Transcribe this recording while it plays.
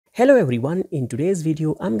Hello everyone, in today's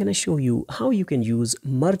video I'm going to show you how you can use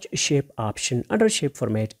merge shape option under shape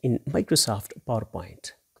format in Microsoft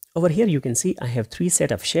PowerPoint. Over here you can see I have three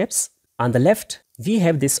set of shapes. On the left we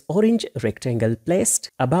have this orange rectangle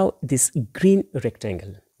placed above this green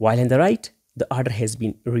rectangle, while on the right the order has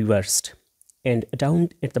been reversed, and down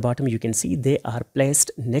at the bottom you can see they are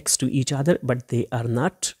placed next to each other but they are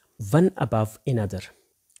not one above another.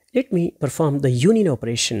 Let me perform the union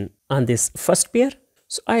operation on this first pair.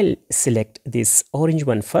 So I'll select this orange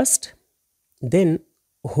one first, then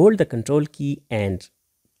hold the control key and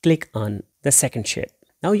click on the second shape.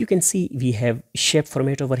 Now you can see we have shape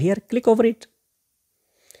format over here. Click over it.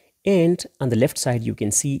 And on the left side you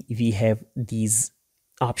can see we have these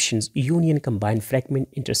options: union, combine, fragment,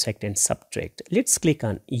 intersect and subtract. Let's click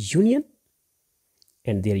on union,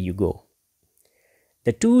 and there you go.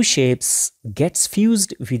 The two shapes gets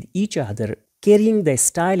fused with each other, carrying the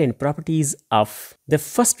style and properties of the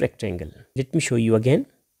first rectangle. Let me show you again.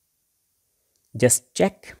 Just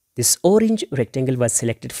check. This orange rectangle was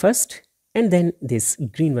selected first and then this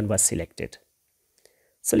green one was selected.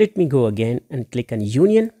 So let me go again and click on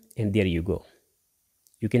union, and there you go.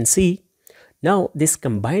 You can see now this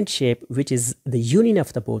combined shape, which is the union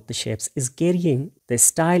of both the shapes, is carrying the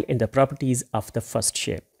style and the properties of the first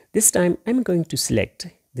shape. This time I'm going to select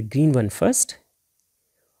the green one first,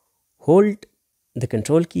 hold the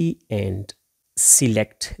control key and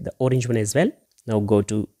select the orange one as well. Now go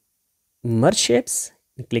to merge shapes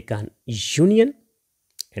and click on union,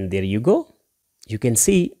 and there you go. You can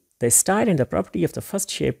see the style and the property of the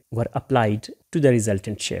first shape were applied to the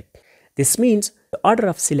resultant shape. This means the order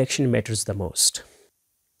of selection matters the most.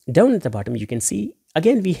 Down at the bottom you can see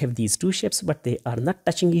again we have these two shapes but they are not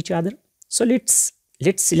touching each other. So let's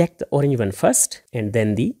select the orange one first and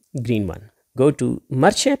then the green one. Go to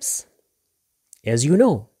merge shapes. As you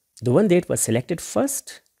know, the one that was selected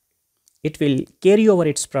first, it will carry over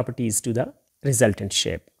its properties to the resultant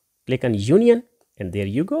shape. Click on union, and there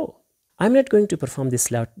you go. I'm not going to perform this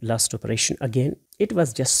last operation again. It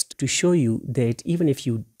was just to show you that even if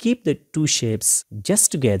you keep the two shapes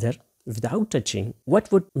just together without touching,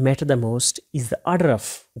 what would matter the most is the order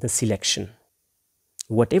of the selection.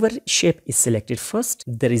 Whatever shape is selected first,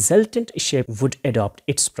 the resultant shape would adopt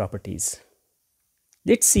its properties.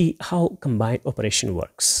 Let's see how combine operation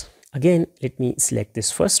works. Again, let me select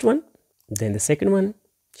this first one, then the second one,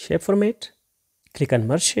 shape format, click on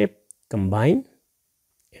merge shape, combine,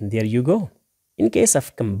 and there you go. In case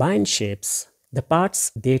of combined shapes, the parts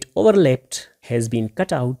that overlapped has been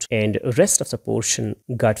cut out and the rest of the portion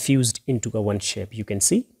got fused into a one shape. You can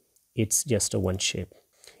see it's just a one shape.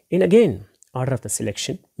 And again, order of the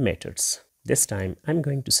selection matters. This time I'm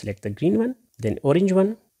going to select the green one, then orange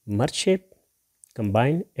one, merge shape,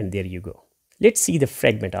 combine, and there you go. Let's see the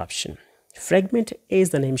fragment option. Fragment, as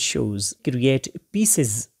the name shows, create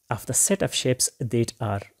pieces of the set of shapes that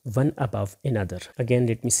are one above another. Again,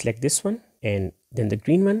 let me select this one and then the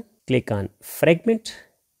green one. Click on fragment,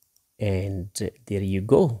 and there you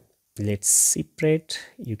go. Let's separate.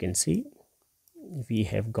 You can see we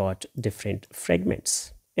have got different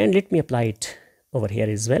fragments, and let me apply it over here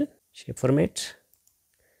as well. Shape format,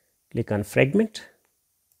 click on fragment,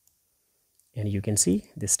 and you can see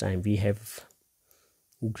this time we have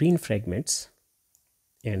green fragments,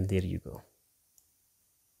 and there you go.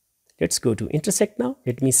 Let's go to intersect now.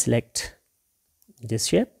 Let me select this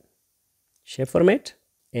shape format,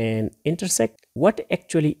 and intersect. What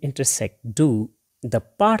actually intersect do? The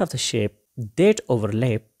part of the shape that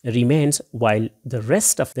overlap remains while the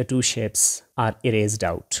rest of the two shapes are erased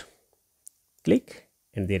out. Click,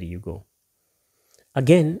 and there you go.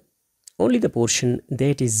 Again, only the portion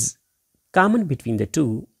that is common between the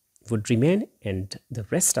two would remain and the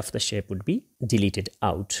rest of the shape would be deleted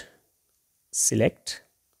out. Select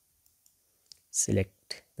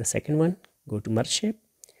the second one, go to merge shape,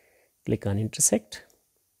 click on intersect,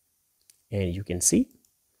 and you can see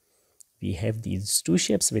we have these two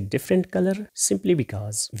shapes with different color simply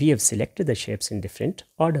because we have selected the shapes in different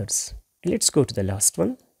orders. Let's go to the last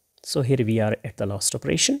one. So here we are at the last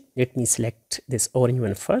operation. Let me select this orange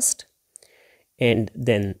one first and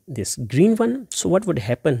then this green one. So what would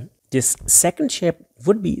happen? This second shape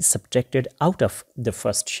would be subtracted out of the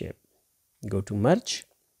first shape. Go to merge,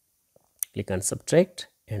 click on subtract,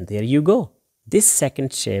 and there you go. This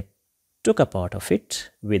second shape took a part of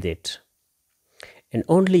it with it, and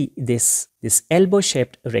only this elbow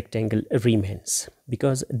shaped rectangle remains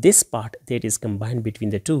because this part that is combined between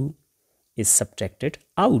the two is subtracted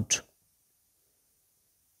out.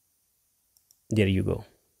 There you go.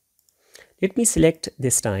 Let me select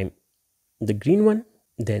this time the green one,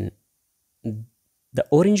 then the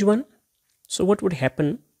orange one. So what would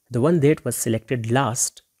happen? the one that was selected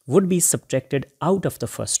last would be subtracted out of the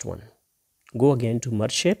first one. Go again to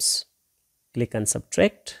merge shapes, click on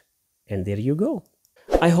subtract, and there you go.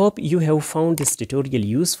 I hope you have found this tutorial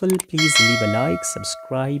useful. Please leave a like,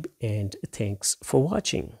 subscribe, and thanks for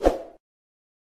watching.